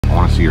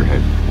see your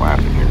head. What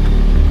happened here?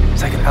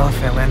 It's like an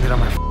elephant landed on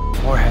my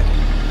forehead.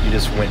 You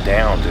just went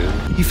down, dude.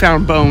 He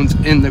found bones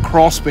in the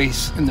crawl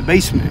space in the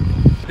basement.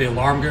 The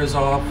alarm goes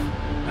off,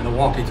 and the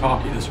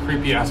walkie-talkie, this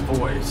creepy-ass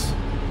voice,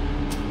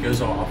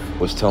 goes off.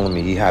 Was telling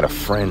me he had a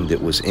friend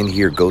that was in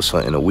here ghost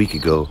hunting a week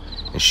ago,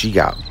 and she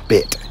got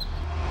bit.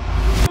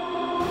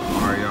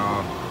 Alright,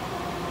 y'all.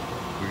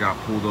 We got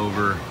pulled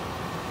over.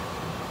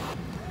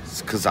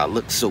 It's because I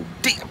look so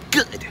damn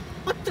good.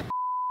 What the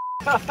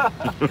I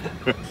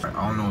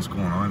don't know what's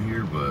going on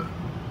here, but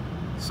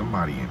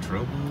somebody in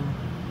trouble.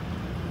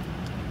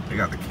 They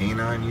got the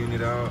canine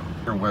unit out.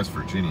 We're in West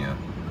Virginia.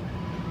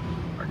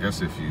 I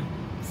guess if you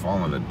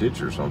fall in a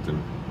ditch or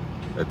something,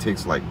 that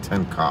takes like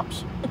 10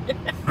 cops. You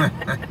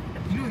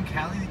know in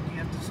Cali, you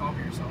have to solve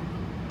it yourself.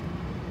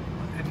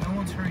 If no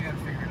one's hurt, you gotta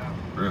figure it out.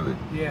 Really?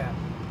 Yeah.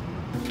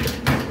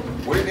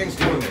 What do you think's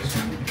doing this?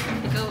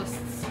 The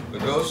ghosts. The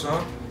ghost,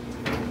 huh?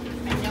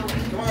 I know it.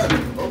 Come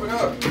on, open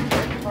up.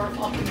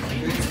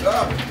 Please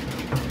stop.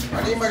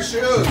 I need my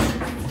shoes.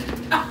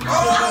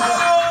 Oh!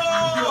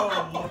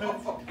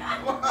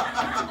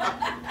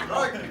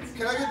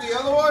 Can I get the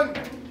other one?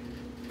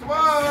 Come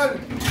on.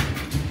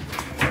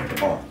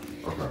 Oh,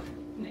 okay.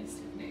 Nice.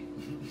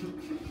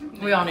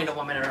 We all need a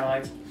woman in our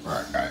lives.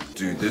 All right.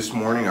 Dude, this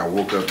morning I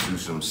woke up to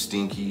some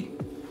stinky.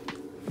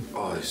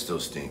 Oh, they still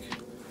stink.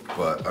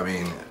 But, I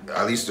mean,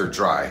 at least they're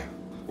dry.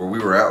 Where we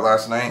were at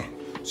last night,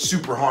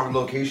 super haunted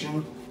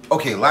location.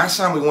 Okay, last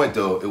time we went,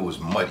 though, it was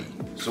muddy.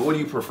 So what do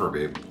you prefer,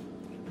 babe?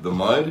 The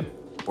mud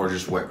or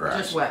just wet grass?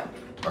 Just wet.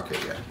 Okay,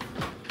 yeah.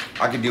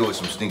 I could deal with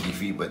some stinky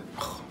feet, but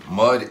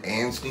mud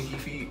and stinky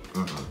feet?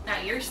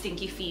 Not your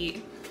stinky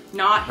feet.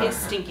 Not his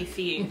stinky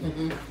feet.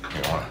 You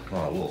want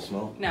a little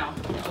smell? No.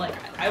 Like,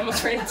 I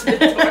almost ran into the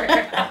door.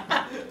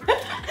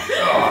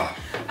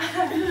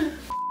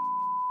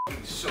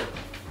 So,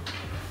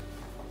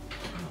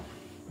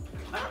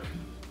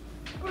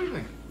 what do you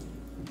think?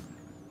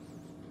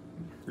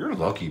 You're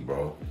lucky,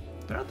 bro.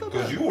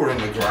 Because you were in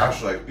the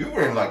grass, like, you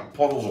were in like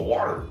puddles of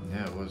water.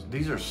 Yeah, it was.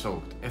 These are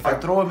soaked. If I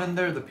throw them in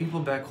there, the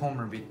people back home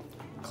are be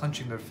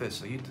clenching their fists.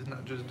 So he did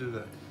not just do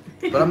that.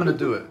 But I'm gonna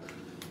do it.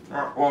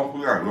 Well,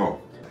 we gotta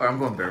go. I'm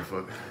going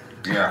barefoot.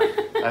 Yeah.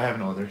 I have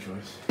no other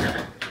choice.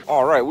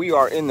 All right, we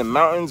are in the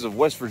mountains of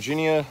West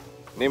Virginia.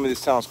 Name of this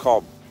town is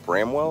called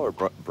Bramwell or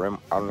Bram.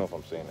 I don't know if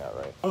I'm saying that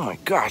right. Oh my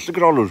gosh, look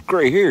at all those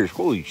gray hairs.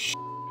 Holy sh!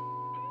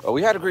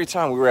 We had a great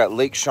time. We were at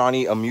Lake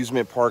Shawnee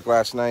Amusement Park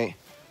last night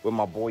with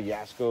my boy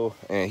Yasko,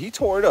 and he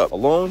tore it up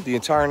alone the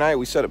entire night.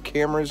 We set up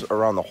cameras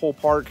around the whole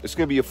park. It's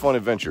gonna be a fun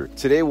adventure.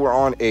 Today we're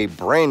on a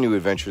brand new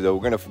adventure though.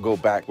 We're gonna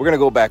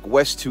go back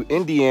west to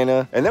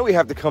Indiana, and then we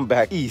have to come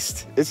back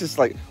east. It's just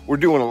like we're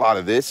doing a lot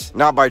of this,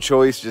 not by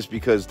choice, just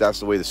because that's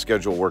the way the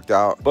schedule worked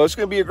out. But it's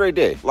gonna be a great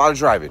day. A lot of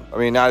driving. I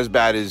mean, not as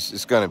bad as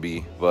it's gonna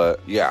be,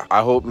 but yeah,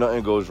 I hope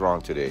nothing goes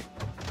wrong today.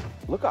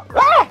 Look out.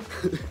 Ah!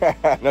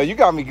 No, you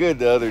got me good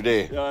the other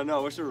day. Yeah, I know.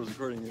 I wish I was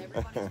recording you.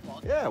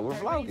 Yeah, we're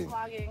vlogging.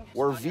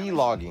 We're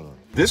vlogging.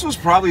 This was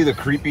probably the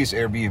creepiest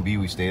Airbnb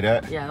we stayed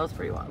at. Yeah, that was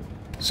pretty wild.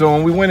 So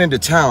when we went into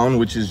town,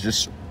 which is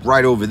just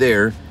right over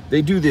there,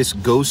 they do this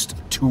ghost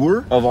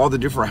tour of all the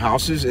different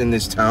houses in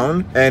this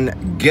town. And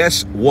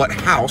guess what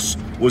house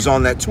was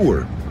on that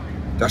tour?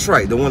 That's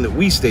right, the one that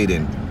we stayed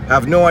in. I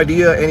have no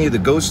idea any of the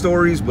ghost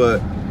stories,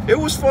 but it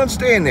was fun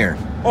staying there.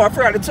 Oh, I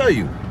forgot to tell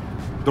you.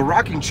 The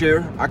rocking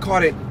chair, I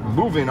caught it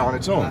moving on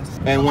its own.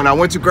 And when I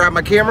went to grab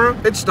my camera,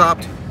 it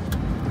stopped.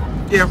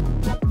 Yeah.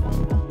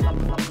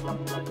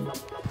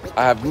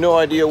 I have no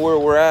idea where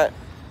we're at.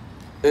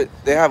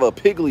 They have a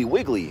Piggly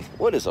Wiggly.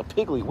 What is a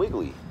Piggly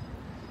Wiggly?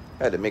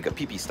 I had to make a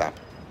pee-pee stop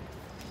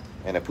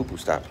and a poo-poo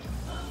stop.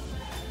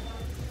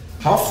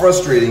 How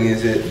frustrating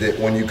is it that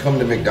when you come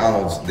to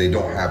McDonald's, they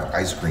don't have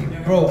ice cream?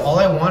 Bro, all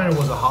I wanted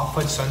was a hot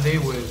fudge sundae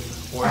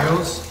with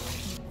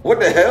Oreos. What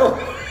the hell?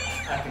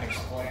 I can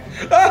explain.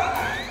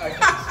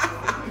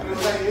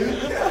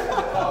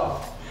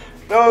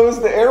 No, it was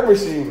the air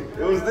machine.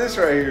 It was this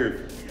right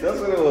here. That's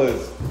what it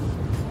was.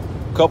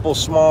 Couple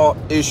small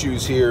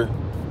issues here.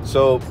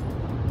 So,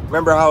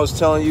 remember how I was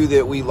telling you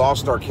that we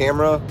lost our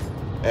camera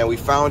and we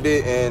found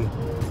it, and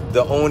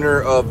the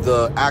owner of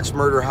the axe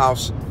murder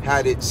house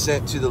had it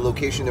sent to the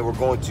location that we're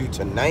going to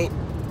tonight?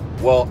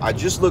 Well, I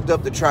just looked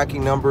up the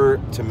tracking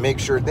number to make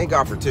sure. Thank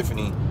God for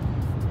Tiffany.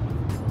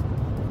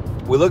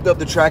 We looked up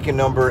the tracking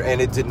number and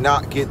it did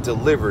not get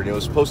delivered. It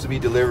was supposed to be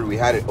delivered. We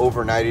had it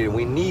overnighted, and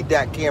we need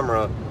that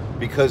camera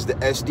because the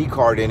SD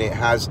card in it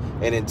has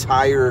an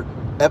entire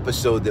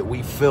episode that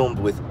we filmed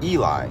with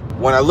Eli.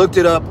 When I looked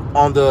it up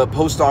on the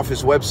post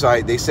office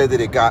website, they said that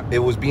it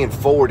was being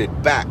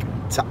forwarded back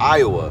to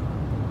Iowa.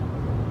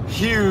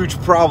 Huge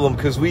problem,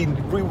 because we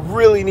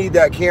really need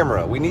that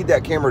camera. We need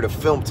that camera to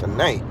film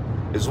tonight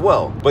as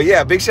well. But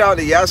yeah, big shout out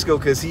to Yasko,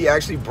 because he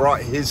actually brought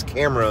his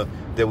camera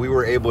that we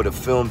were able to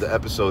film the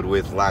episode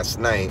with last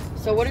night.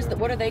 So what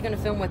are they going to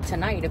film with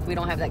tonight if we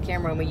don't have that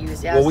camera and we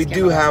use Well, we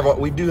do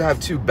have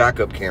two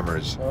backup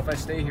cameras. Well, if I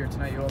stay here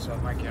tonight, you also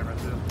have my camera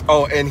too.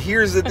 Oh, and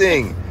here's the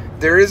thing.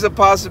 There is a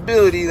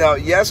possibility now.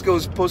 Yasko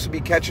is supposed to be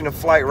catching a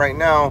flight right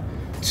now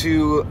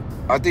to,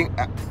 I think,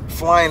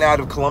 flying out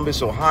of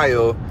Columbus,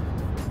 Ohio.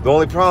 The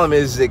only problem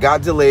is it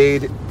got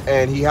delayed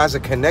and he has a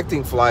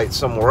connecting flight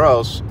somewhere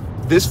else.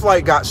 This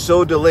flight got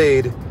so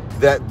delayed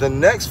that the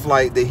next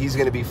flight that he's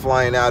going to be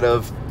flying out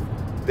of,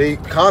 they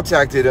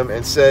contacted him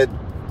and said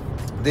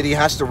that he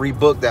has to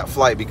rebook that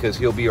flight because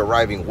he'll be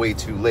arriving way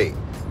too late.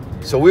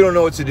 So we don't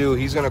know what to do.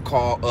 He's going to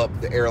call up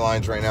the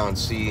airlines right now and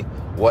see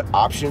what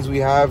options we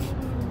have.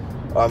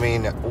 I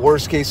mean,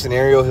 worst case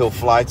scenario, he'll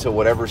fly to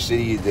whatever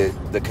city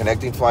that the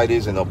connecting flight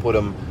is, and they'll put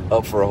him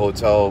up for a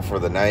hotel for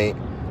the night,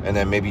 and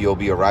then maybe you'll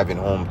be arriving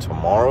home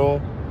tomorrow.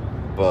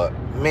 But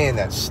man,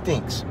 that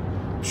stinks.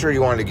 I'm sure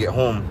you wanted to get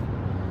home,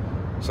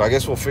 so I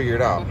guess we'll figure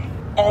it out.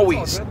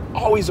 Always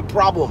a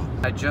problem.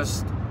 I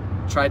just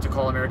tried to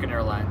call American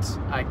Airlines.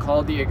 I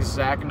called the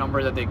exact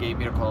number that they gave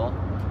me to call,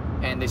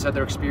 and they said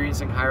they're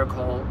experiencing higher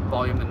call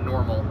volume than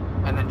normal,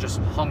 and then just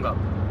hung up.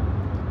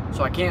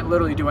 So I can't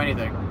literally do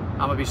anything.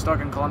 I'm gonna be stuck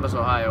in Columbus,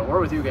 Ohio, or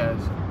with you guys,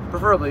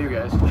 preferably you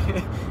guys.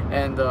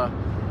 And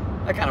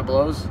that kind of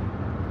blows.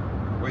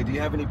 Wait, do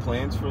you have any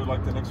plans for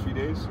like the next few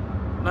days?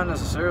 Not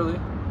necessarily.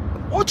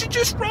 Why don't you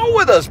just roll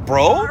with us,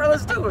 bro? All right,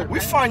 let's do it. We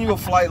find you a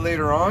flight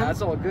later on.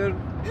 That's all good.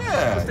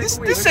 Yeah, Let's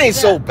this ain't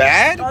so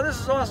bad. Oh, this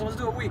is awesome. Let's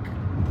do a week.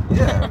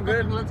 Yeah. I'm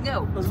good. Let's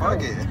go. Let's Fuck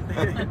go.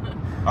 it.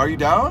 Are you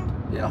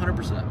down? Yeah,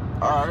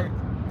 100%. All right.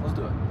 Let's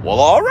do it. Well,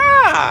 all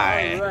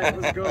right. All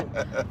right, let's go.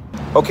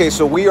 Okay,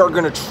 so we are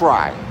gonna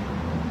try.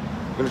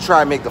 We're gonna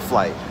try and make the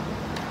flight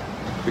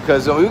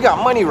because we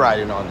got money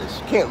riding on this.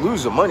 You can't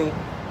lose the money.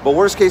 But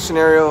worst case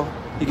scenario,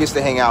 he gets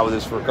to hang out with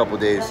us for a couple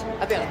days.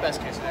 I think that's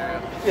best case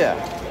scenario. Yeah.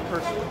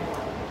 Personally.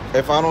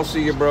 If I don't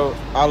see you, bro,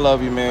 I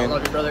love you, man. I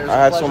love you, brother. It was I a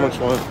had so pleasure.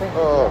 much fun.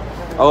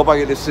 I hope I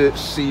get to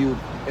see you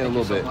in a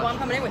little bit. Well, I'm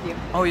coming in with you.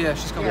 Oh yeah,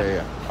 she's coming.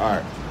 Yeah. All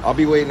right. I'll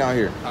be waiting out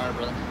here. All right,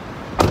 brother.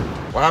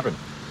 What happened?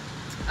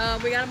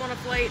 We got him on a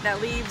flight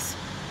that leaves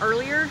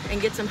earlier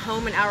and gets him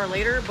home an hour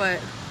later, but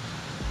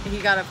he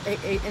got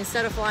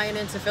instead of flying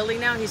into Philly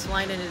now, he's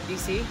flying into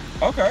DC.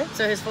 Okay.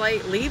 So his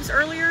flight leaves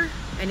earlier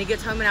and he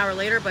gets home an hour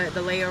later, but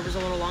the layover's a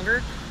little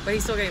longer, but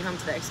he's still getting home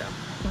today, so.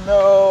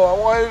 No, I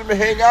wanted him to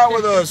hang out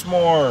with us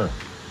more.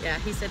 Yeah,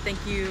 he said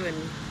thank you and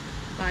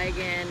bye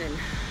again. And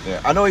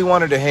Yeah, I know he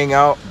wanted to hang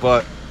out,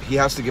 but he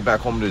has to get back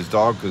home to his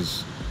dog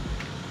because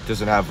he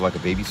doesn't have like a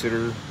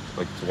babysitter,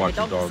 like to watch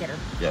his dog. sitter.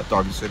 Yeah,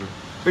 doggy sitter.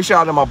 Big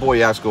shout out to my boy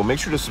Yasko. Make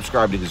sure to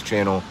subscribe to his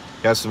channel.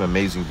 He has some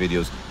amazing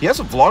videos. He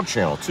has a vlog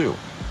channel too.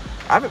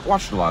 I haven't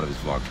watched a lot of his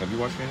vlogs. Have you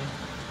watched any?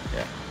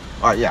 Yeah.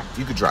 All right, yeah,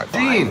 you could drive.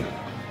 Dean,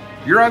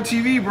 you're on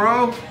TV,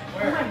 bro.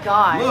 oh my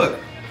God. Look.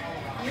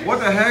 What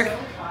the heck?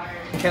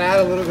 Can I add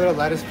a little bit of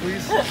lettuce,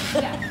 please?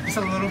 Just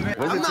a little bit.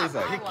 What does it taste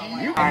like?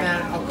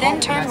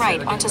 Then turn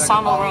right onto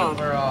Sawmill Road.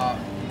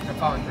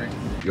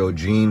 Yo,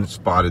 Gene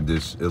spotted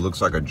this. It looks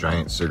like a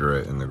giant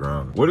cigarette in the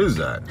ground. What is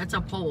that? That's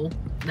a pole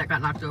that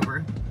got knocked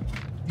over.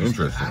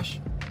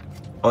 Interesting.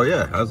 Oh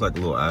yeah, it has like a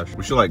little ash.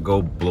 We should like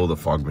go blow the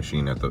fog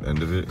machine at the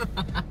end of it.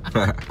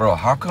 Bro,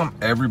 how come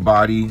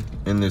everybody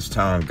in this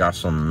town got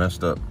some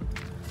messed up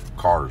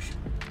cars?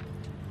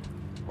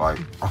 Like,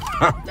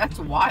 That's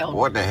wild.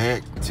 what the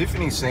heck?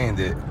 Tiffany's saying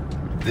that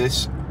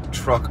this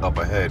truck up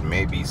ahead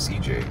may be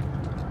CJ.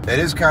 It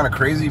is kind of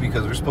crazy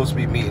because we're supposed to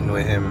be meeting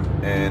with him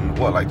in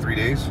what, like 3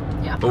 days?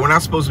 Yeah. But we're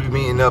not supposed to be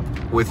meeting up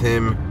with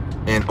him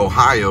in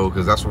Ohio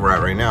because that's where we're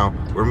at right now.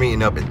 We're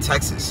meeting up in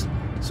Texas.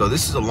 So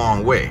this is a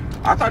long way.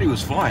 I thought he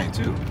was flying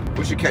too.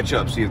 We should catch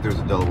up, see if there's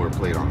a Delaware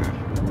plate on there.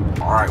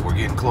 All right, we're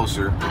getting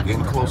closer. We're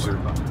getting closer.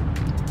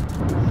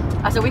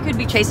 I said we could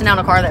be chasing down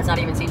a car that's not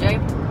even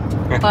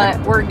CJ, but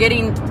we're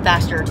getting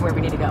faster to where we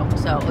need to go.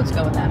 So let's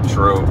go with that.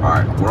 True. All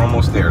right, we're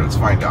almost there. Let's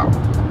find out.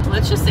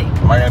 Let's just see.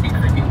 Might not be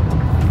creepy.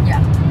 Yeah.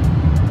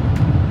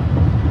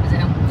 Is it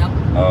him? No.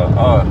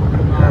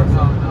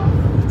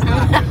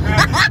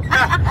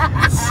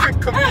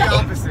 It's completely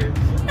opposite.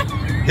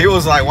 He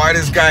was like, why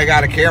this guy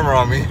got a camera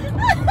on me?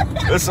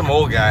 That's some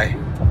old guy.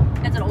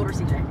 It's an older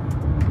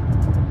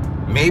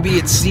CJ. Maybe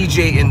it's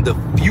CJ in the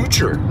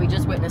future. We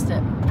just witnessed it.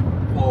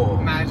 Whoa.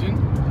 Imagine.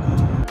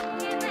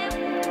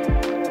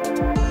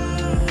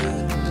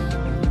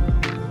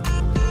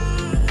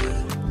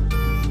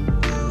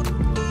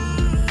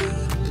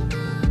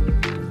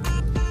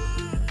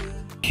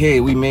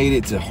 Okay, we made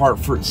it to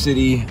Hartford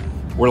City.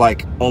 We're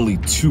like only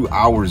 2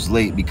 hours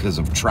late because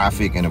of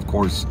traffic and of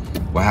course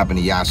what happened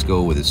to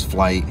Yasko with his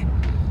flight.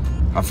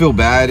 I feel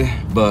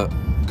bad, but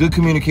good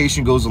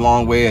communication goes a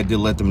long way. I did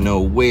let them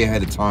know way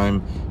ahead of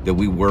time that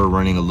we were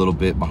running a little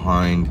bit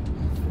behind.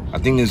 I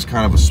think this is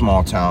kind of a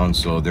small town,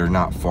 so they're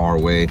not far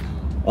away.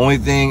 Only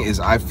thing is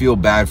I feel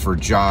bad for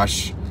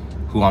Josh,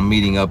 who I'm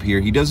meeting up here.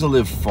 He doesn't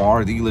live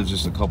far. I think he lives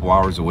just a couple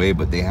hours away,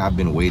 but they have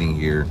been waiting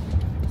here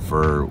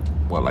for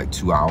what, like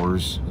 2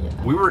 hours?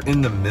 Yeah. We were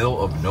in the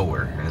middle of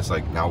nowhere, and it's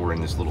like now we're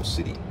in this little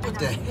city. What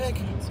the heck?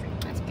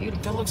 That's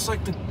beautiful. That looks like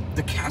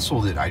the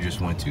castle that I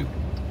just went to.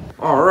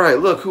 All right,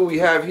 look who we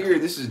have here.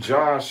 This is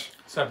Josh.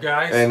 What's up,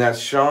 guys? And that's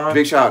Sean.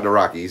 Big shout out to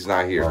Rocky. He's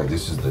not here. All right,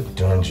 this is the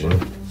dungeon.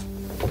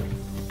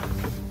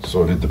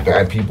 So did the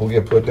bad people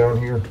get put down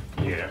here?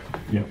 Yeah.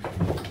 Yep.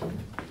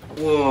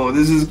 Whoa,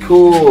 this is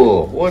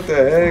cool. What the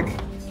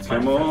heck?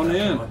 Come on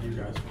in.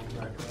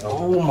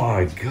 Oh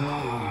my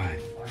God.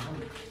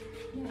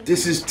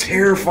 This is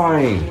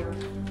terrifying.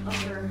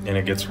 And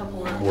it gets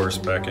worse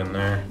back in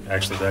there.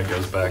 Actually, that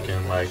goes back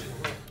in like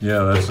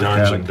Yeah, that's the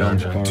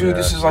dungeon. part. Dude,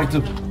 this is like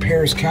the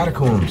Paris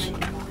catacombs.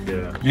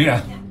 Yeah.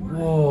 Yeah.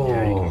 Whoa.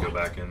 Yeah, you can go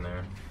back in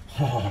there.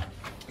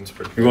 It's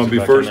pretty You want to be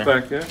crazy first in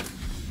there. back there?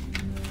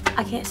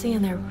 I can't see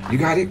in there. You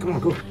got it? Come on,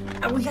 go.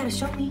 We gotta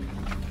show me.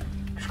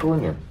 Just go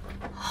in there.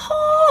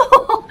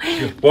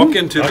 Walk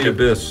into the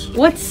abyss.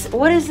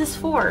 What is this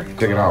for?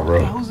 Check it out,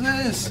 bro. How's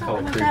this? I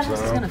don't know if that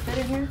house is gonna fit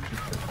in here.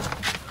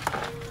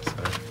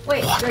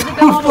 Wait, does it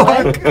go all the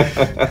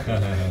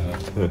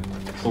way?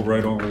 Go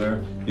right over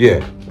there.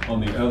 Yeah. On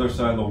the other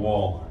side of the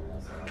wall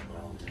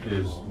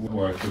is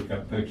where I took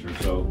that picture.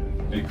 So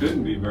it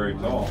couldn't be very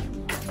tall.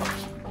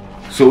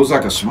 So it was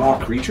like a small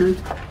creature?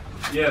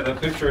 Yeah,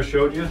 that picture I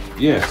showed you?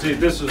 Yeah. See,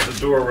 this is the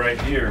door right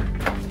here,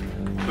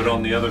 but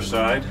on the other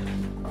side.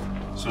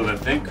 So that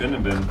thing couldn't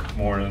have been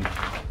more than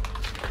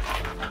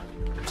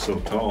so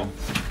tall.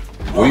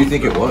 What do you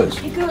think it was?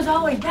 It goes all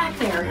the way back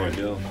there. No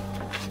idea.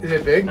 Is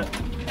it big?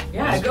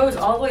 Yeah, it goes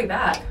all the way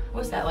back.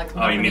 What's that like?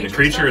 Oh, you mean the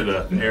creature or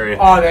the area?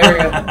 Oh, the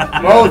area.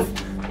 Both.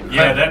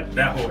 Yeah,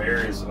 that whole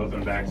area is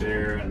open back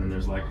there, and then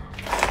there's like.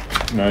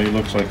 Now he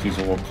looks like he's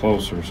a little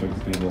closer, so he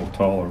could be a little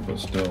taller, but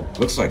still.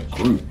 Looks like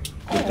Groot.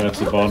 But that's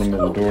the bottom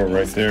of the door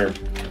right there,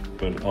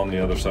 but on the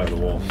other side of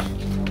the wall.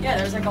 Yeah,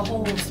 there's like a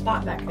whole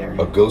spot back there.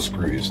 A ghost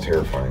Groot is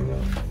terrifying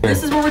though.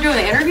 This is where we're doing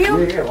the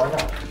interview? Yeah, why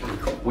not?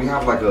 We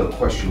have like a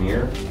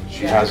questionnaire.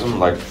 She has them,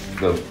 like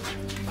the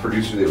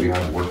producer that we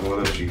have working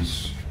with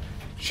us,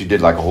 she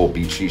did like a whole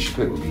beat sheet. She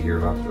couldn't be here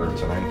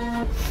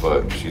tonight,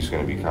 but she's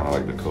gonna be kind of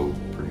like the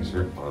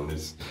co-producer on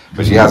this.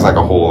 But she has like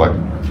a whole like.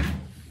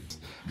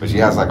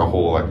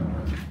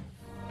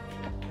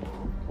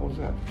 What was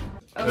that?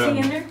 Oh, is he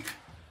in there?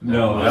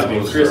 No, that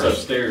was Chris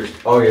upstairs.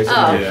 Oh yes.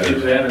 Oh. Yeah. Either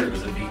that or it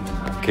was a demon.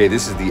 Okay,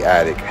 this is the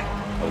attic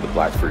of the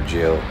Blackford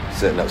jail.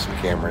 Setting up some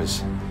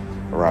cameras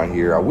around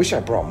here. I wish I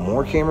brought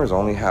more cameras. I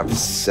only have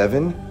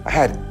 7. I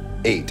had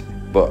 8,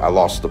 but I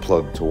lost the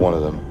plug to one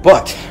of them.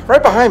 But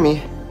right behind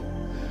me,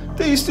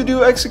 they used to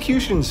do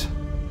executions.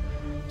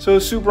 So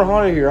it's super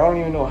haunted here. I don't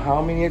even know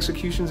how many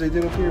executions they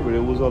did up here, but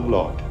it was a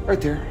lot.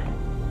 Right there.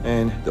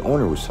 And the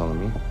owner was telling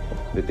me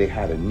that they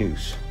had a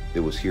noose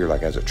that was here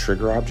like as a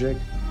trigger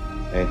object.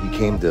 And he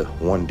came to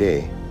one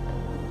day.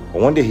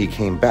 But one day he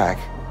came back.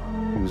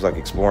 He was like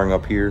exploring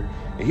up here.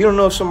 And he don't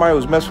know if somebody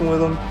was messing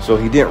with him. So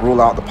he didn't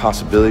rule out the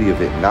possibility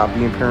of it not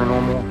being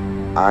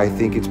paranormal. I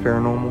think it's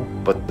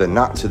paranormal. But the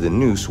knot to the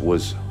noose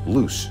was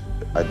loose.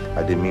 I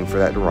didn't mean for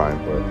that to rhyme,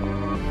 but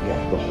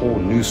yeah, the whole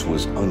noose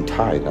was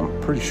untied. I'm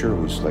pretty sure it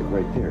was like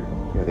right there.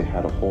 Yeah, they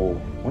had a whole,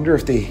 wonder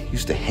if they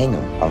used to hang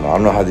them. I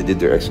don't know how they did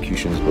their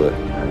executions, but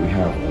we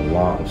have a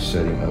lot of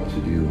setting up to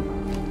do.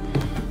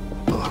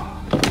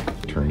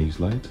 Turn these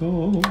lights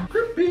off.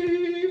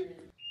 Creepy.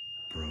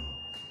 Bro.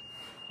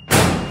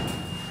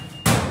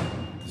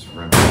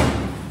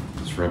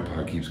 This REM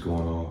pod keeps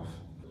going off.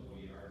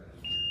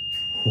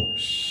 Oh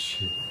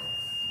shit.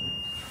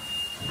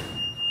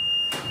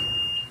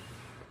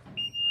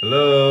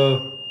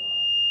 Hello.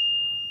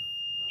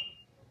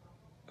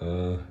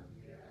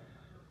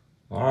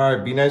 All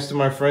right, be nice to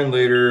my friend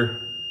later.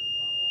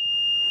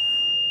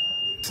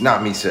 It's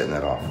not me setting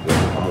that off.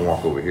 I'm gonna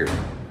walk over here.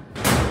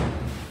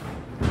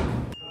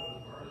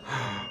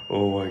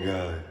 Oh my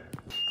God.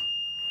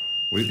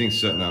 What do you think's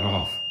setting that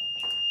off?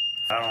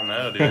 I don't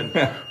know, dude.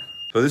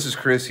 So this is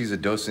Chris. He's a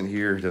docent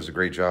here. He does a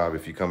great job.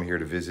 If you come here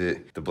to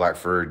visit the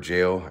Blackford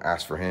jail,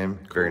 ask for him.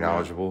 Very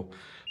knowledgeable.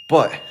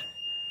 But,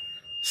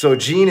 so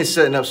Gene is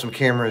setting up some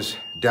cameras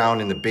down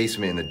in the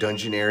basement in the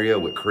dungeon area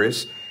with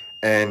Chris.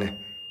 And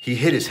he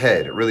hit his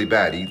head really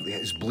bad.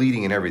 He's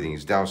bleeding and everything.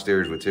 He's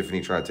downstairs with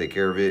Tiffany trying to take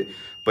care of it.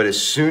 But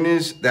as soon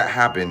as that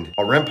happened,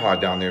 a REM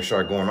pod down there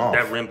started going off.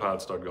 That REM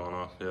pod started going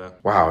off, yeah.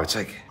 Wow, it's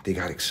like they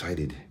got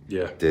excited.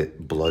 Yeah.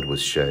 That blood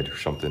was shed or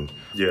something.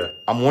 Yeah.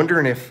 I'm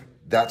wondering if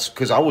that's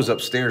because I was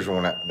upstairs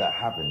when that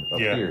happened up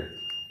Yeah. here.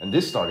 And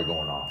this started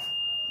going off.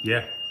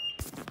 Yeah.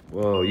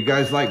 Whoa, you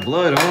guys like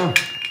blood, huh?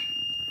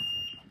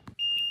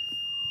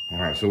 All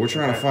right, so we're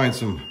trying to find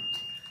some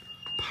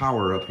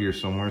power up here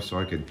somewhere so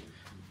I could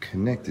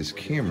connect this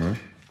camera.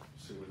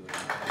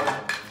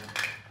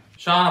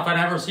 Sean, if I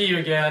never see you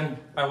again,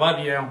 I love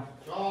you.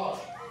 I'm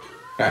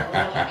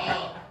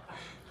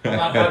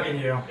not hugging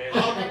you.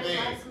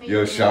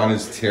 Yo, Sean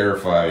is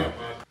terrified.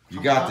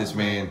 You got this,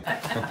 man.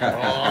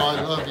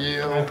 I love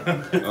you.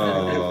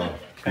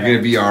 You're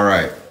gonna be all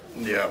right.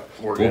 Yeah.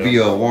 We'll be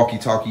a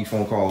walkie-talkie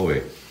phone call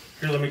away.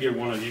 Here, let me get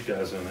one of you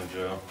guys in there,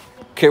 Joe.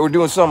 Okay, we're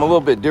doing something a little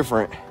bit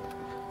different.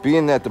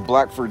 Being at the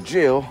Blackford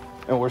jail,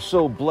 and we're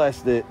so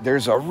blessed that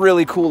there's a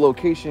really cool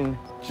location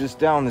just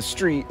down the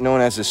street known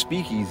as a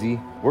speakeasy.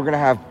 We're gonna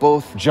have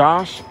both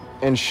Josh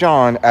and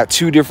Sean at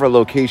 2 different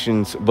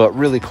locations, but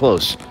really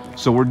close.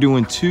 So we're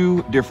doing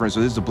 2 different, so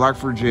this is the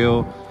Blackford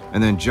jail,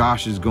 and then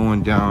Josh is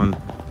going down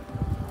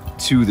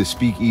to the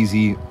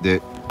speakeasy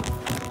that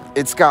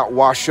It's got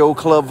Washoe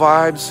Club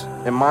vibes,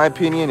 in my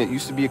opinion. It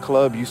used to be a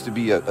club, used to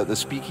be the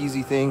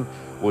speakeasy thing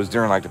was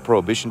during like the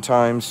Prohibition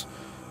times,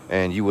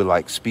 and you would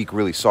like speak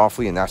really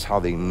softly, and that's how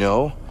they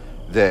know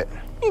that,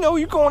 you know,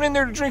 you're going in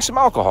there to drink some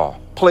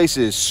alcohol. Place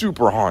is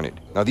super haunted.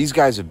 Now, these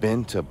guys have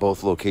been to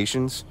both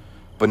locations,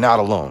 but not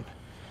alone.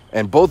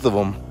 And both of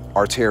them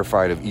are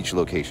terrified of each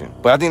location.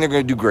 But I think they're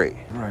gonna do great.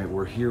 All right,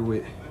 we're here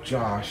with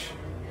Josh.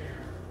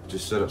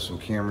 Just set up some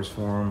cameras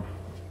for him.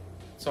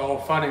 It's all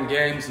fun and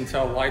games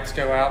until lights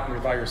go out and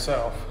you're by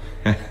yourself.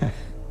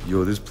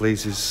 Yo, this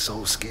place is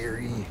so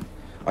scary.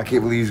 I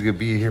can't believe he's gonna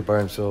be here by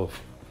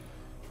himself.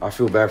 I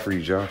feel bad for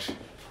you, Josh.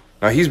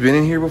 Now, he's been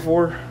in here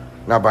before,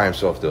 not by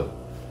himself though.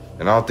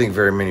 And I don't think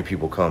very many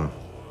people come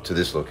to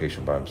this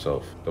location by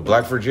himself. The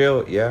Blackford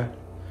jail, yeah.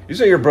 You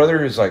say your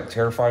brother is like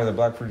terrified of the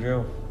Blackford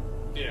jail?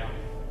 Yeah.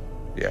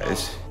 Yeah,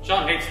 it's...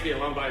 Sean hates to be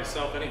alone by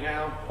himself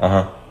anyhow.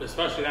 Uh-huh.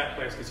 Especially that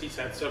place because he's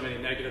had so many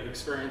negative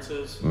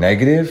experiences.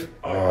 Negative?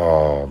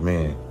 Oh,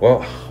 man.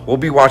 Well, we'll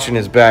be watching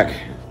his back.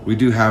 We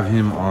do have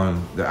him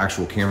on the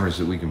actual cameras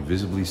that we can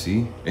visibly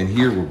see. And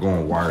here we're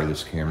going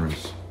wireless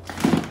cameras.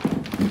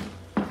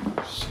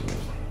 So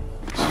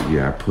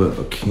yeah, I put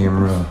a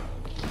camera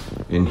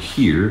in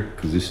here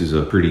because this is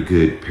a pretty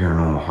good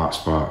paranormal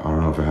hotspot. I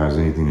don't know if it has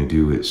anything to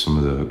do with some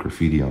of the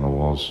graffiti on the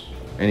walls.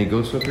 Any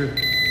ghosts up here?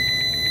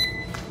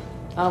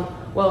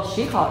 Well,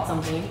 she caught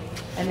something,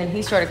 and then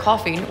he started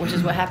coughing, which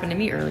is what happened to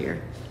me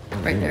earlier,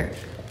 right there.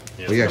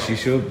 Oh yeah, she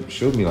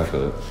showed me like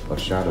a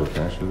shadow.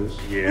 Can I show this?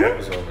 Yeah, it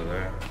was over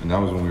there. And that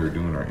was when we were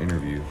doing our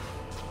interview.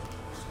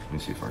 Let me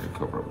see if I can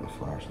cover up with a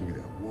flash. Look at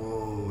that.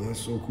 Whoa, that's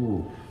so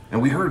cool.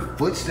 And we heard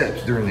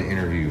footsteps during the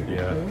interview.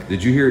 Yeah.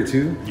 Did you hear it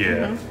too?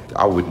 Yeah.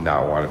 I would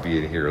not want to be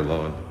in here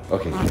alone.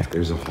 Okay,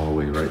 there's a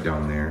hallway right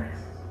down there.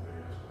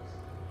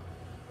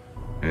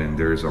 And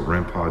there's a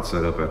REM pod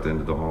set up at the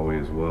end of the hallway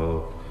as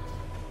well.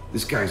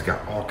 This guy's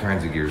got all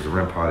kinds of gears. A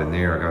REM pod in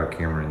there. I got a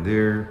camera in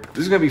there.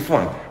 This is gonna be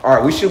fun. All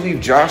right, we should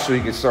leave Josh so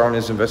he can start on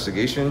his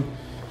investigation,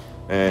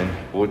 and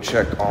we'll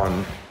check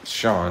on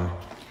Sean.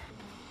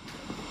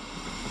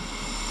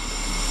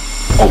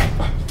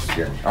 Oh,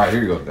 scared me. All right,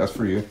 here you go. That's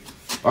for you.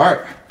 All right,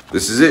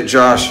 this is it,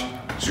 Josh.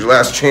 It's your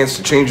last chance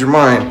to change your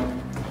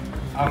mind.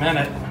 I'm in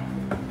it.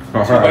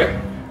 All right.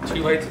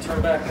 Too late to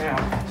turn back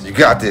now. You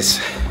got this.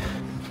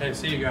 Okay,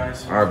 see you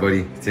guys. All right,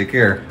 buddy. Take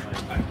care.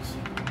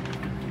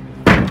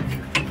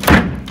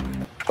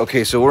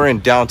 Okay, so we're in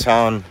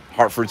downtown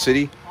Hartford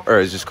City,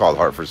 or it's just called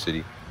Hartford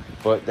City.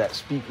 But that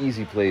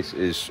speakeasy place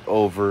is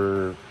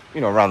over,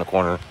 you know, around the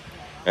corner.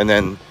 And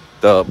then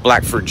the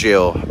Blackford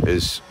jail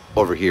is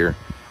over here.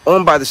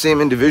 Owned by the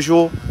same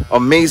individual.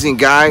 Amazing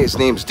guy. His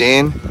name's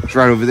Dan. It's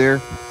right over there.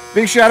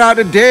 Big shout out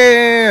to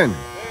Dan.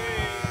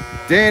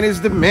 Dan is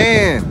the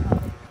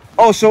man.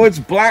 Oh, so it's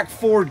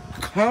Blackford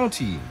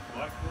County.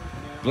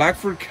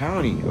 Blackford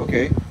County,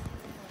 okay.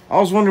 I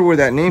was wondering where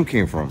that name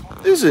came from.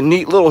 This is a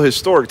neat little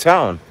historic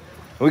town.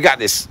 We got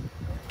this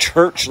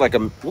church, like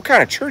what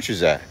kind of church is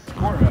that?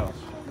 Courthouse.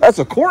 That's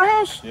a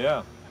courthouse?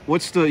 Yeah.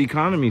 What's the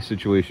economy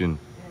situation?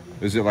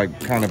 Is it like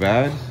kind of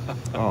bad?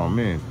 Oh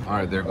man. All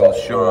right, there goes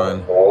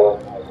Sean.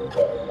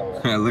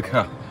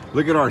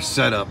 look at our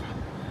setup.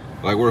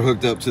 Like we're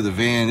hooked up to the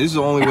van. This is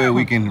the only way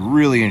we can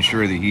really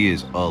ensure that he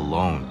is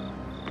alone.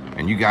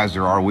 And you guys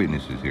are our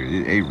witnesses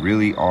here. They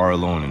really are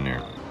alone in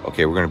there.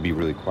 Okay, we're gonna be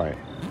really quiet.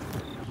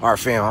 All right,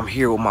 fam, I'm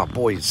here with my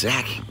boy,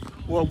 Zach.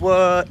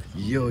 What?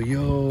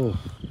 Yo.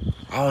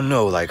 I don't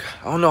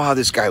know how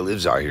this guy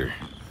lives out here.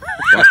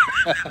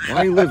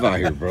 Why you live out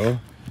here, bro?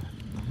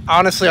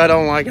 Honestly, I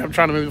don't like it. I'm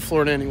trying to move to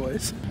Florida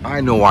anyways.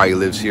 I know why he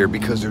lives here,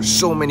 because there's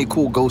so many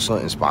cool ghost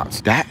hunting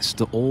spots. That's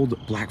the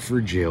old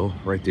Blackford jail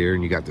right there,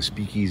 and you got the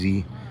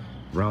speakeasy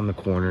around the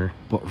corner.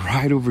 But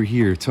right over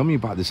here, tell me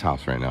about this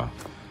house right now.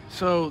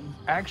 So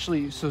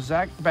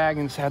Zach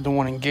Baggins had the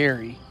one in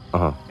Gary.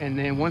 Uh-huh. And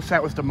then once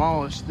that was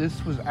demolished,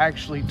 this was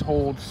actually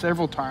told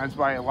several times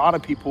by a lot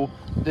of people,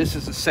 this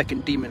is the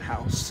second demon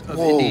house of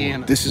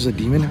Indiana. This is a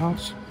demon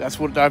house?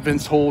 That's what I've been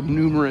told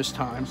numerous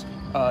times.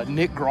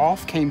 Nick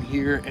Groff came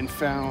here and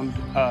found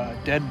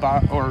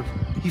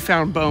he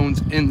found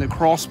bones in the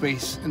crawl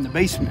space in the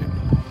basement.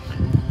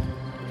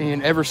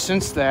 And ever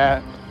since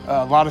that,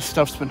 a lot of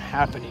stuff's been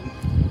happening.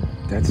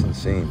 That's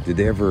insane. Did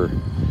they ever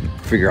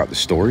figure out the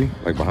story,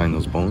 like behind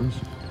those bones?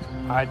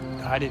 I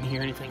didn't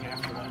hear anything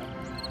after that.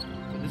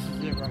 This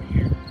is it right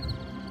here.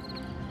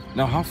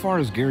 Now, how far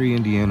is Gary,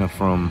 Indiana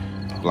from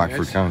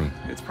Blackford County?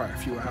 It's probably a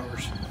few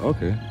hours.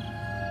 Okay.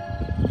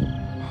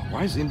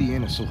 Why is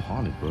Indiana so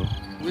haunted, bro?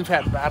 We've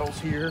had battles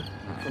here.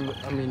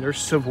 There's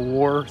Civil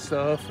War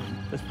stuff.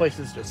 And this place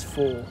is just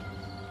full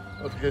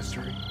of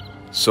history.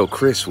 So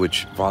Chris,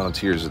 which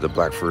volunteers at the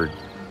Blackford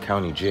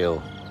County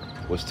Jail,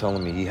 was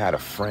telling me he had a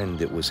friend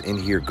that was in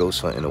here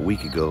ghost hunting a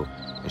week ago,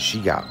 and she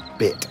got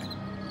bit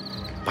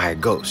by a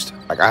ghost.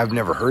 Like, I've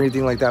never heard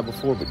anything like that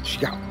before, but she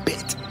got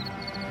bit.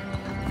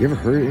 You ever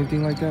heard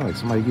anything like that? Like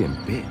somebody getting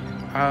bit?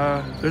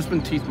 There's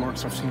been teeth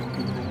marks I've seen on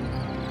people.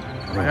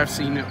 I have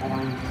seen it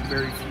on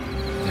very few.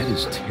 That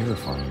is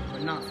terrifying.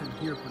 But not from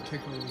here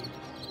particularly.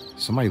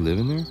 Somebody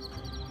living there?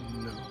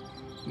 No.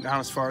 not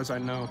as far as I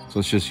know. So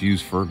it's just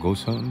used for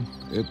ghost hunting?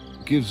 It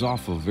gives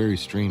off a very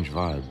strange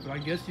vibe. But I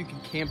guess you can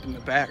camp in the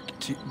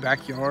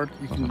backyard.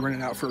 You can rent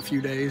it out for a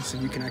few days,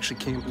 and you can actually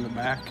camp in the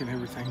back and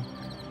everything.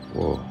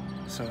 Whoa.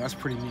 So that's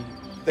pretty neat.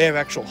 They have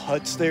actual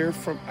huts there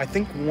from, I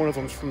think one of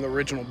them's from the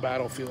original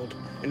battlefield.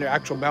 In the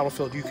actual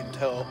battlefield, you can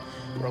tell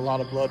where a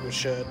lot of blood was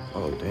shed.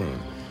 Oh,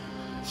 dang.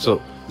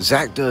 So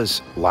Zach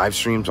does live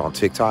streams on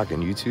TikTok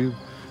and YouTube.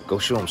 Go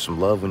show him some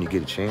love when you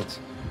get a chance.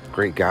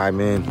 Great guy,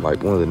 man.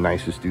 Like one of the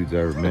nicest dudes I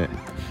ever met.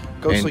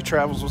 Ghostly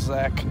Travels with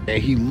Zach.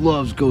 And he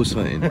loves ghost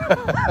hunting,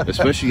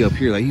 especially up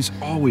here. Like he's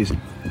always,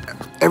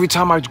 every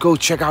time I go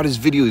check out his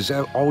videos, he's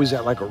always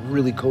at like a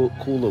really cool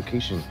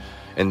location.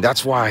 And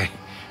that's why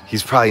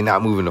he's probably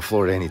not moving to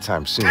Florida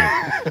anytime soon.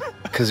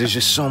 Because there's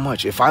just so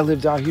much. If I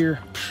lived out here,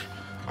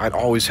 I'd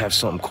always have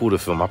something cool to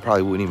film. I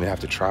probably wouldn't even have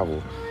to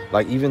travel.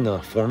 Like even the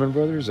Fourman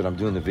brothers that I'm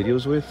doing the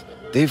videos with,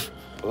 they've,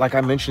 like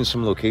I mentioned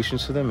some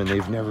locations to them and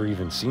they've never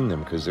even seen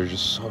them because there's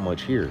just so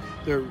much here.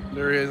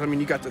 There is. I mean,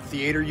 you got the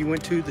theater you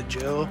went to, the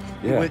jail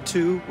you went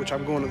to, which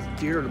I'm going to the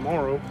theater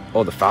tomorrow.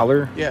 Oh, the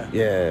Fowler? Yeah.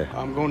 Yeah.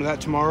 I'm going to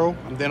that tomorrow.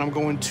 And then I'm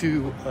going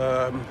to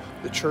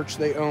the church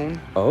they own.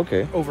 Oh,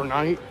 okay.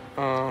 Overnight.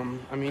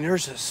 I mean,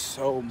 there's just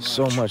so much.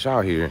 So much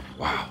out here.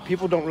 Wow.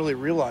 People don't really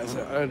realize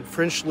that.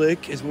 French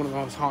Lick is one of the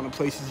most haunted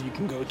places you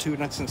can go to, and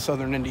that's in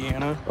southern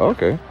Indiana.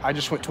 Okay. I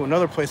just went to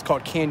another place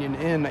called Canyon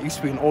Inn. That used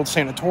to be an old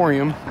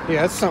sanatorium.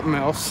 Yeah, that's something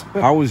else.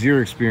 How was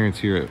your experience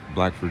here at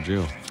Blackford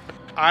Jail?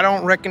 I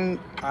don't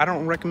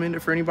recommend it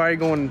for anybody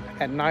going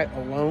at night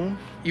alone,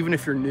 even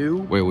if you're new.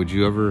 Wait, would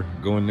you ever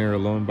go in there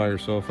alone by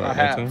yourself at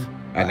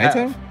nighttime? At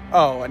nighttime?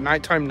 Oh, at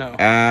nighttime, no.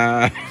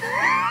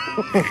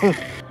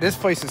 This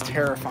place is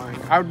terrifying.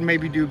 I would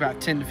maybe do about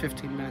 10 to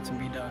 15 minutes and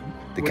be done.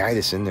 The guy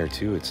that's in there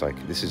too, it's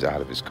like, this is out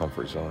of his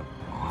comfort zone.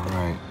 All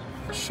right,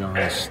 Sean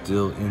is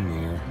still in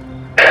there.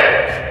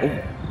 Oh,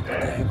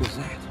 what the heck was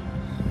that?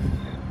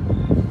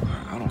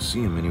 I don't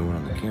see him anywhere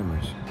on the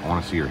cameras. I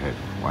want to see your head.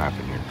 What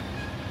happened here?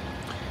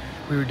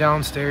 We were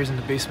downstairs in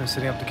the basement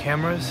setting up the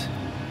cameras,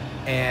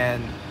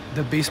 and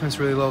the basement's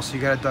really low, so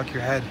you gotta duck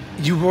your head.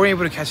 You weren't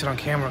able to catch it on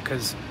camera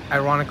because,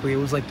 ironically, it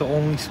was like the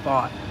only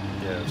spot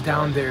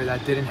down there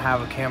that didn't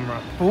have a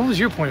camera. But what was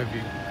your point of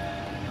view?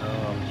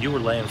 You were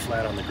laying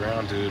flat on the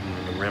ground, dude,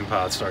 and the REM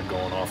pod started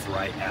going off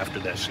right after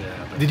that shit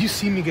happened. Did you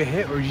see me get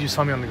hit, or you just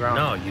saw me on the ground?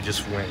 No, you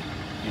just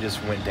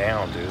went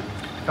down, dude.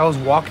 I was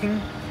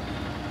walking,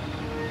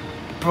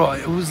 bro.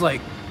 It was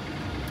like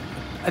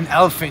an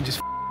elephant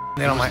just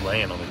landed on my.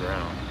 Laying on the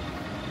ground.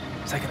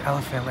 It's like an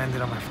elephant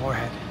landed on my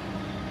forehead,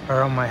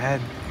 or on my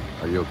head.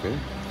 Are you okay?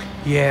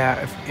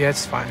 Yeah, yeah,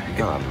 it's fine. You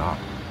got a knot,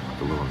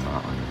 like a little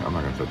knot on you. I'm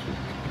not gonna touch it.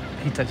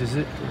 He touches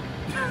it.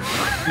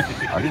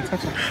 I didn't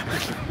touch it.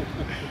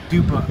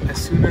 Dude, but as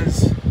soon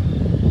as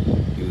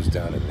he was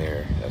down in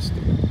there, that's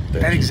the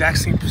that exact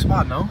same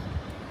spot, no?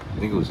 I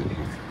think it was in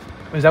here.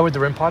 Is that where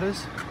the REM pod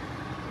is?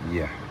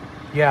 Yeah.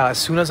 Yeah, as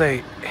soon as I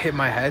hit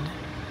my head,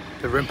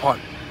 the REM pod.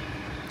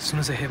 As soon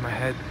as I hit my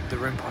head, the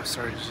REM pod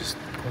started just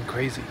going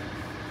crazy.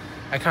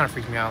 That kind of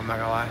freaked me out, I'm not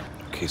gonna lie.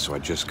 Okay, so I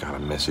just got a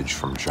message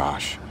from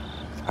Josh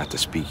at the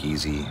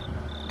speakeasy,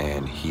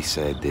 and he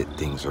said that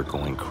things are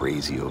going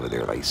crazy over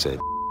there. Like he said,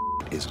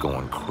 it's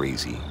going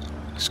crazy.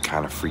 He's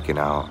kind of freaking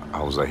out.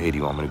 I was like, hey, do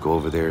you want me to go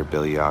over there,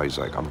 bail you out? He's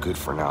like, I'm good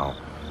for now.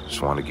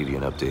 Just wanted to give you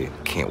an update.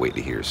 Can't wait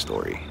to hear his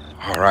story.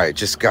 All right,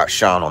 just got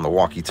Sean on the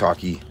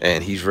walkie-talkie,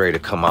 and he's ready to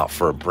come out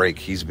for a break.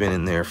 He's been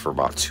in there for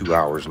about 2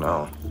 hours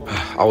now.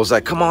 I was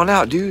like, come on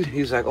out, dude.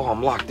 He's like, oh,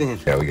 I'm locked in.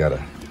 Yeah, we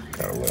gotta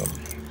let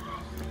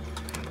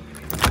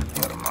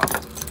him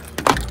out.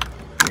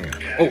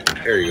 Yeah. Oh,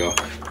 there you go.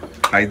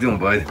 How you doing,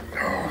 bud?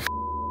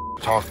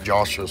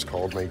 Josh just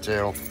called me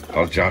too.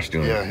 How's Josh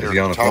doing? Yeah, is he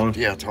on the phone?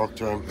 Yeah, talk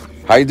to him.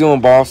 How you doing,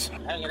 boss?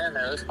 Hanging in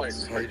there. This place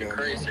is freaking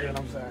crazy.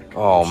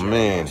 Oh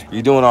man,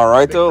 you doing all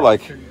right though?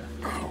 Like,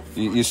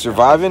 you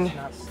surviving?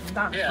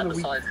 Yeah,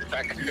 besides the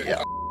fact that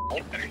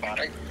you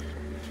anybody.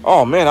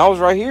 Oh man, I was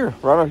right here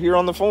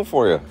on the phone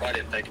for you. I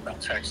didn't think about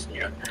texting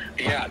you.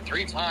 Yeah,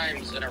 3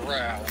 times in a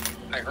row,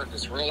 I heard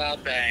this real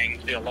loud bang.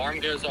 The alarm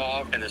goes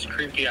off, and this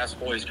creepy ass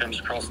voice comes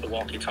across the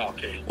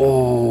walkie-talkie.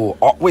 Oh,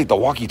 wait, the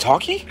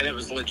walkie-talkie? And it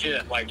was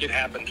legit. Like, it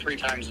happened 3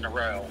 times in a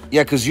row.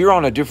 Yeah, because you're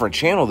on a different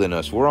channel than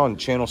us. We're on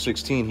channel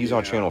 16. He's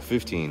on channel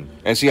 15.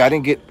 And see, I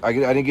didn't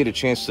get a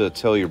chance to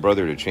tell your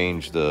brother to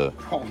change the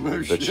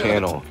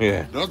channel.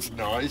 Yeah. That's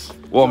nice.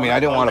 Well, I mean,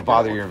 I didn't want to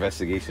bother your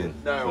investigation.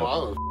 No, so.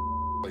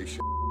 I was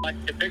Like,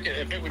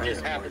 if it would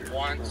just happen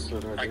once,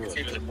 I could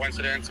see it as a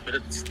coincidence, but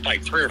it's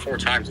like 3 or 4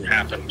 times it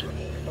happened.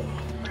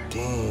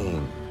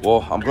 Dang.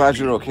 Well, I'm glad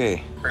you're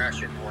okay.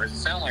 Crashing noise. It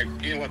sounded like,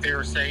 you know what they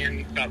were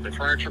saying about the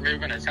furniture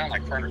moving? It sounded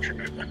like furniture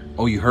moving.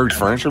 Oh, you heard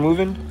furniture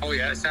moving? Oh,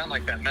 yeah, it sounded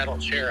like that metal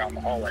chair out in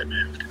the hallway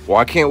moved. Well,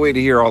 I can't wait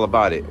to hear all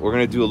about it. We're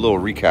going to do a little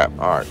recap.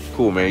 All right,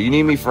 cool, man. You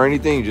need me for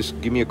anything, just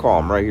give me a call.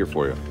 I'm right here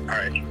for you. All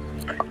right.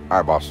 All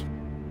right, boss.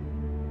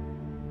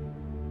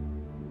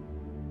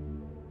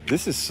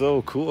 This is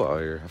so cool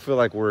out here. I feel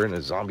like we're in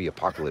a zombie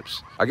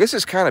apocalypse. I guess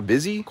it's kind of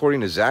busy,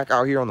 according to Zach,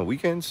 out here on the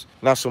weekends.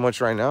 Not so much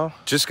right now.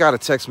 Just got a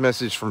text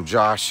message from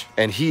Josh,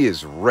 and he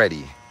is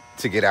ready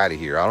to get out of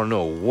here. I don't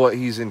know what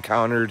he's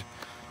encountered.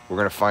 We're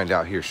gonna find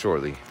out here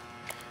shortly.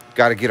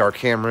 Got to get our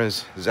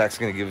cameras. Zach's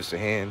gonna give us a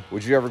hand.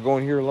 Would you ever go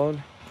in here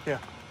alone? Yeah.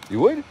 You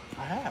would?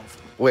 I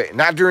have. Wait,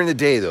 not during the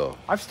day though.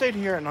 I've stayed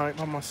here at night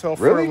by myself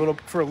Really?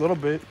 for a little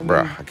bit.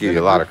 Bruh, I give you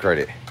a lot of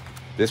credit.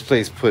 This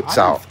place puts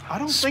out I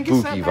don't think spooky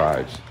it's that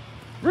bad. vibes.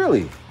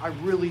 Really? I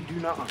really do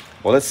not.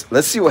 Well,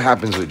 let's see what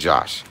happens with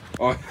Josh.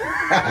 Oh.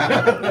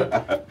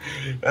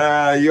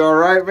 You all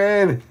right,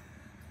 man?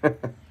 I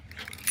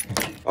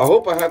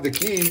hope I have the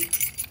key.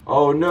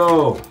 Oh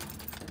no,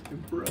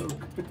 It broke.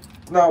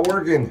 it's not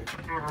working.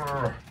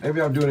 Maybe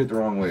I'm doing it the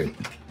wrong way.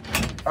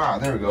 Ah,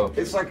 there we go.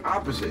 It's like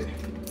opposite.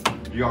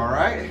 You all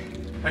right?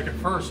 Like at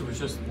first it was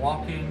just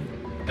walking,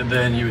 and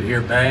then you would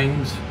hear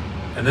bangs,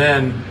 and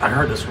then I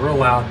heard this real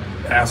loud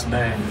ass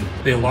bang.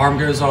 The alarm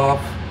goes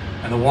off,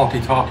 and the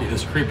walkie-talkie,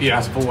 this creepy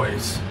ass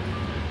voice,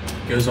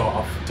 goes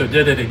off. So it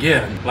did it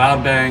again.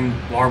 Loud bang,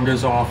 alarm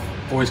goes off,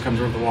 voice comes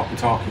over the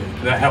walkie-talkie.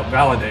 That helped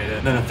validate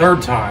it. Then a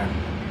third time,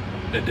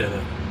 it did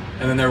it.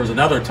 And then there was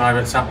another time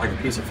it sounded like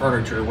a piece of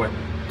furniture went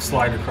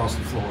sliding across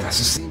the floor. That's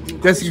the same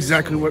thing. That's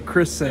exactly what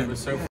Chris It said. was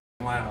so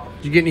loud.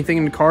 Did you get anything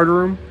in the card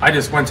room? I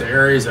just went to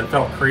areas that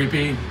felt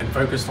creepy and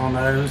focused on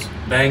those.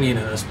 Banging in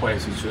this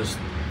place is just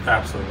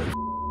absolutely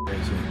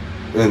crazy.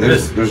 And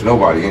there's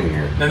nobody in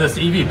here. Then this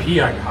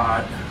EVP I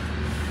got,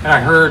 and I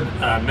heard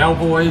a male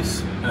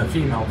voice and a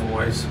female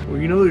voice. Well,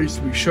 you know there used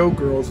to be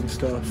showgirls and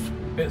stuff.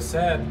 It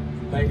said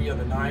lady of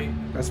the night.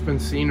 That's been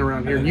seen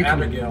around here. And You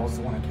can, Abigail's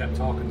the one that kept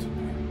talking to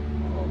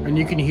me. and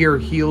you can hear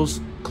heels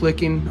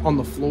clicking on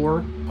the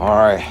floor. All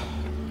right.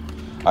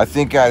 I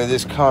think out of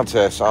this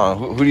contest,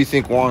 who do you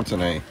think won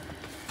tonight?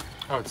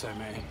 I would say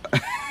me.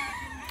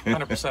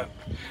 100%.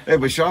 Hey,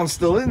 but Sean's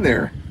still in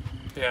there.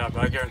 Yeah,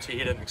 but I guarantee he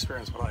didn't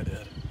experience what I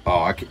did.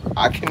 Oh,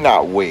 I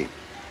cannot wait.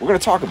 We're gonna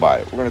talk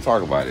about it. We're gonna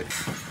talk about it.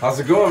 How's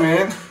it going,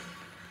 man?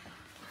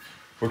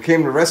 We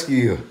came to rescue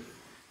you.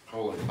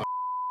 Holy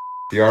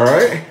You all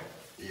right?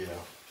 yeah.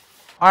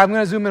 All right, I'm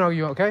gonna zoom in on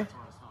you, okay?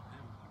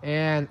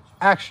 And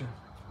action.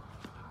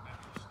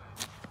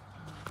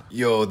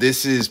 Yo,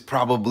 this is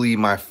probably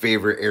my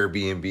favorite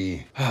Airbnb.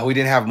 We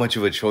didn't have much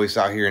of a choice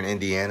out here in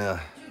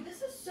Indiana. Dude,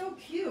 this is so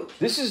cute.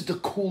 This is the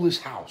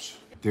coolest house.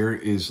 There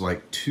is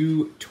like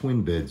 2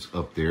 twin beds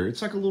up there.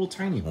 It's like a little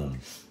tiny home.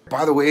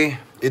 By the way,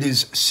 it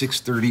is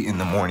 6:30 in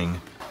the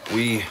morning.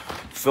 We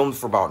filmed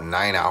for about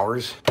 9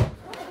 hours.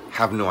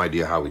 Have no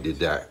idea how we did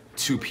that.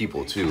 2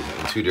 people too,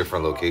 in 2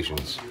 different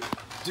locations.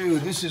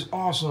 Dude, this is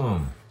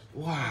awesome.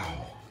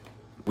 Wow.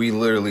 We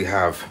literally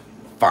have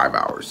 5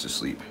 hours to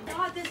sleep.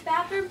 God, this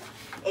bathroom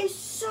is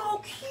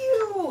so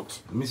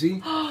cute. Let me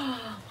see.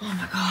 Oh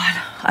my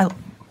God.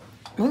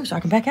 Oh, so I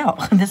can back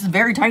out. This is a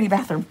very tiny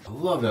bathroom. I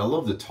love it. I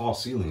love the tall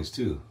ceilings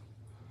too.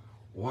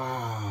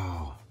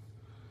 Wow.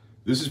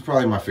 This is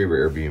probably my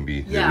favorite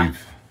Airbnb that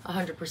we've...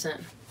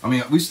 100%. I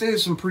mean, we stayed at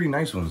some pretty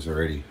nice ones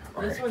already.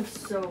 This one's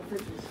so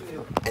freaking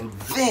cute. And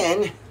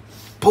then,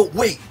 but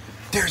wait,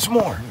 there's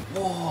more.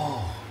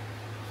 Whoa.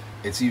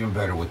 It's even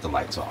better with the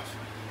lights off.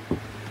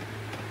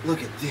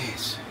 Look at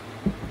this.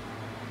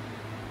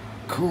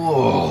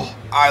 Cool.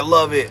 I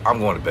love it. I'm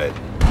going to bed.